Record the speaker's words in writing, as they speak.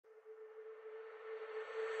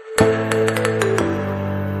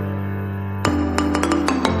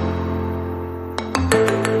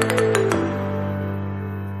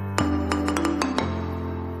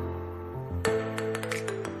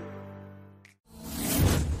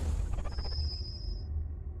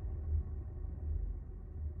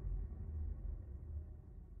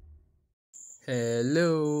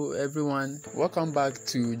Hello everyone, welcome back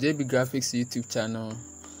to JB Graphics YouTube channel.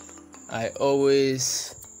 I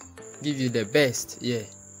always give you the best.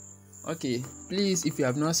 Okay, please, if you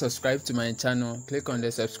have not subscribed to my channel, click on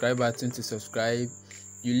the subscribe button to subscribe.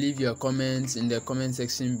 You leave your comments in the comment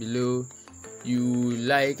section below, you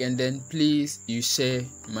like, and then please you share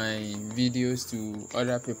my videos to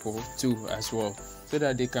other people too as well, so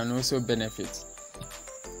that they can also benefit.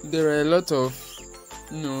 There are a lot of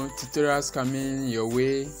tutorials coming your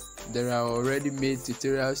way. There are already made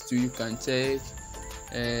tutorials too, you can check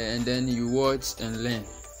and then you watch and learn.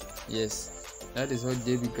 Yes, that is what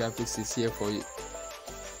JB Graphics is here for you.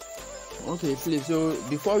 Okay, please, so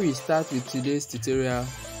before we start with today's tutorial,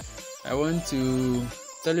 I want to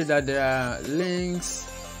tell you that there are links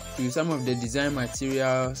to some of the design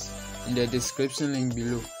materials in the description link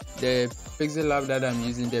below. The PixelLab that I'm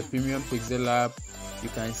using, the premium PixelLab, you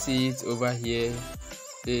can see it over here.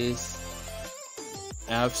 I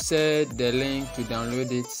have shared the link to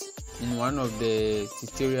download it in one of the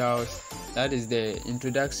tutorials, that is the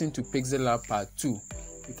introduction to PixelLab part 2.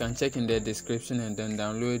 You can check in the description and then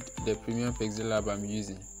download the premium PixelLab I'm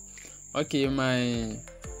using. Okay, my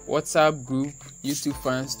WhatsApp group, YouTube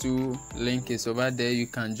fans too, link is over there. You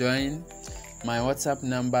can join. My WhatsApp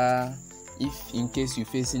number, if in case you're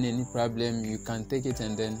facing any problem, you can take it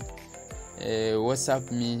and then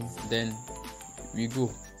WhatsApp me, then we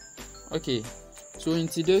go. Okay, so in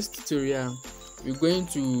today's tutorial we're going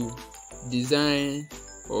to design,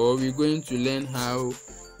 or we're going to learn how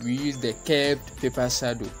we use the curved paper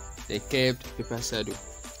shadow.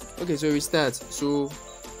 Okay, so we start. So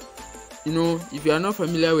if you are not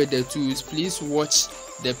familiar with the tools, please watch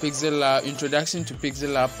the PixelLab introduction to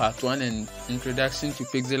PixelLab part 1 and introduction to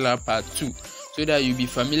PixelLab part 2, so that you'll be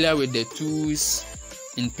familiar with the tools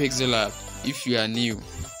in PixelLab if you are new.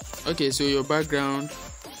 Okay, so your background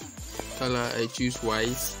color, I choose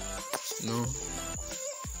white.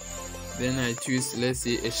 Then I choose, let's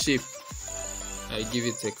say, a shape. I give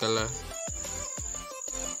it a color.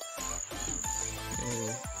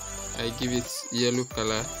 I give it yellow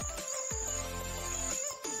color.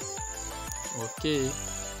 Okay,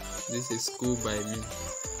 this is cool by me.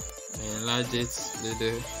 I enlarge it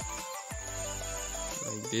little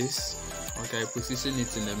like this. Okay, I position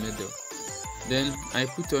it in the middle. Then I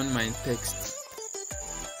put on my text.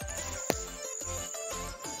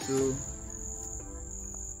 So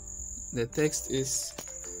the text is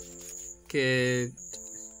curved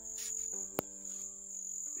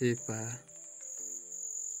paper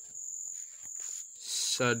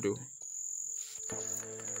shadow.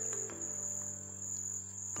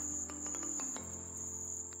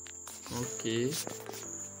 Okay,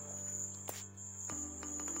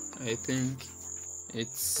 I think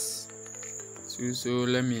it's too, so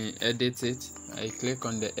let me edit it. I click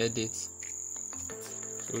on the edit.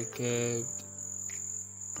 So curved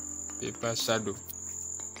paper shadow.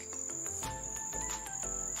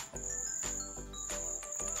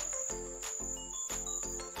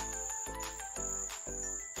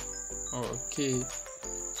 Okay,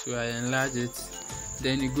 so I enlarge it.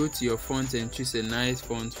 Then you go to your font and choose a nice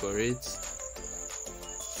font for it.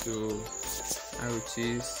 So I will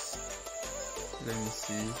choose, let me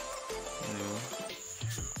see,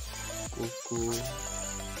 Coco.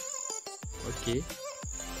 Okay,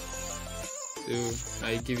 so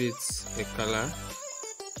I give it a color.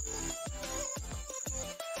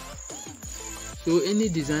 So any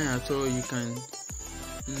design at all you can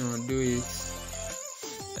do it.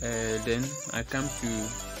 Then I come to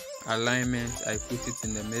alignment, I put it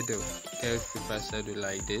in the middle, curved paper shadow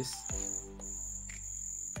like this.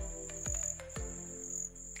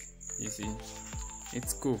 You see,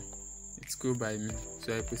 it's cool by me,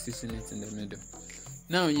 so I position it in the middle.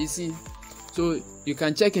 Now you see, so you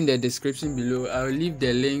can check in the description below. I'll leave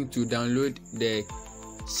the link to download the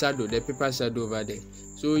shadow, the paper shadow over there.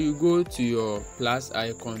 So you go to your plus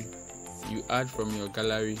icon, you add from your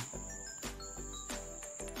gallery.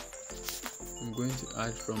 I'm going to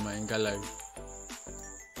add from my gallery.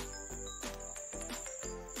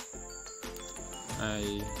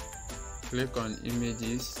 I click on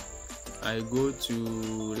images. I go to,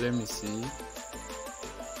 let me see,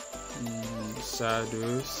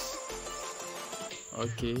 shadows.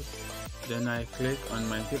 Okay, then I click on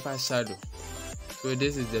my paper shadow. So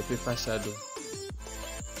this is the paper shadow.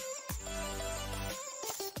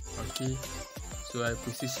 Okay, so I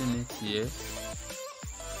position it here,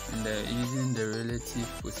 and using the relative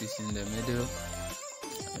position in the middle,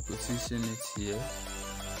 I position it here.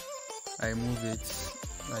 I move it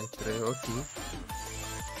by 3. Okay,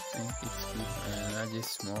 I think it's good. I enlarge it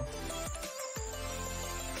small.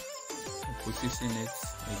 I position it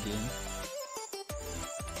again.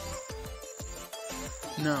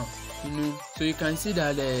 Now, so you can see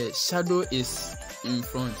that the shadow is in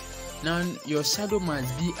front. Now your shadow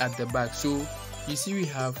must be at the back. So you see we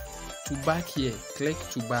have to back here. Click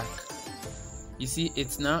to back. You see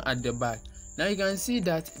it's now at the back. Now you can see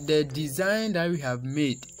that the design that we have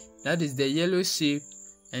made, that is the yellow shape,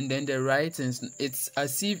 and then the right, it's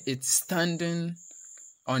as if it's standing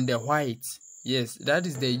on the white. Yes, that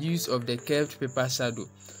is the use of the curved paper shadow.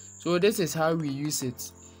 So this is how we use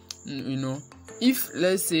it. If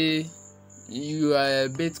let's say you are a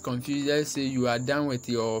bit confused, let's say you are done with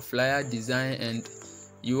your flyer design and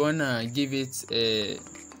you wanna give it a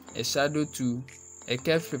shadow to a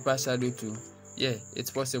curved paper shadow to, yeah,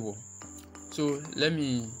 it's possible. So let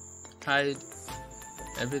me hide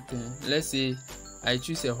everything. Let's say I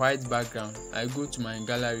choose a white background. I go to my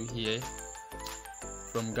gallery here,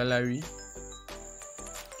 from gallery,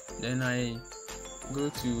 then I go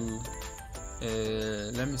to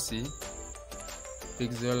let me see,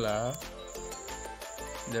 PixelLab.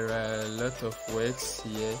 There are a lot of works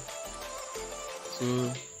here,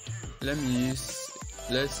 so let me use,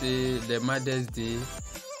 let's say, the Mother's Day.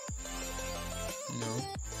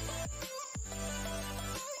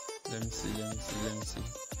 Let me see.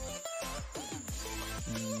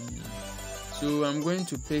 So I'm going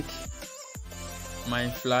to pick my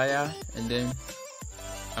flyer and then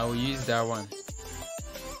I will use that one.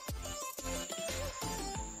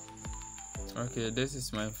 Okay, this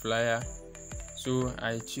is my flyer, so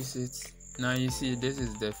I choose it. Now you see this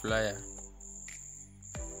is the flyer.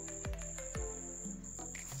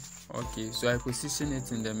 Okay, so I position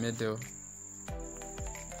it in the middle.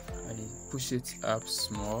 I push it up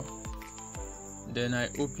small, then I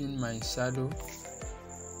open my shadow.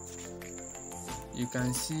 You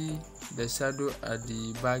can see the shadow at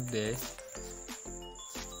the back there.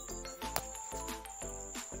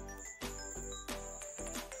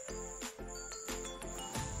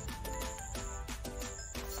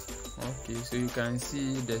 Okay, so you can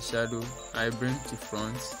see the shadow. I bring to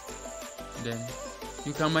front, then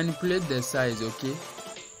you can manipulate the size. Okay,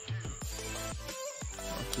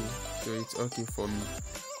 so it's okay for me.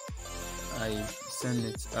 I send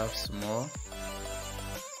it up small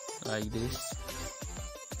like this,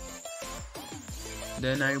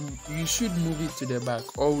 then you should move it to the back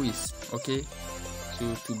always. Okay,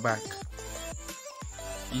 so to back,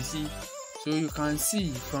 you see, so you can see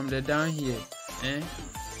from the down here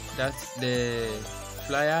that the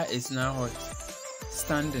flyer is now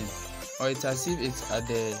standing, or it's as if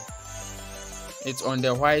it's on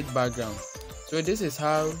the white background. So this is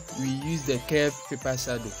how we use the curved paper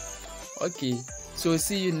shadow. Okay, so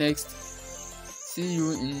see you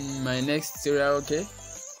in my next tutorial. Okay,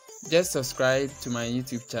 just subscribe to my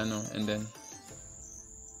YouTube channel and then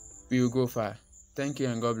we will go far. Thank you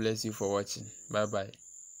and God bless you for watching. Bye bye.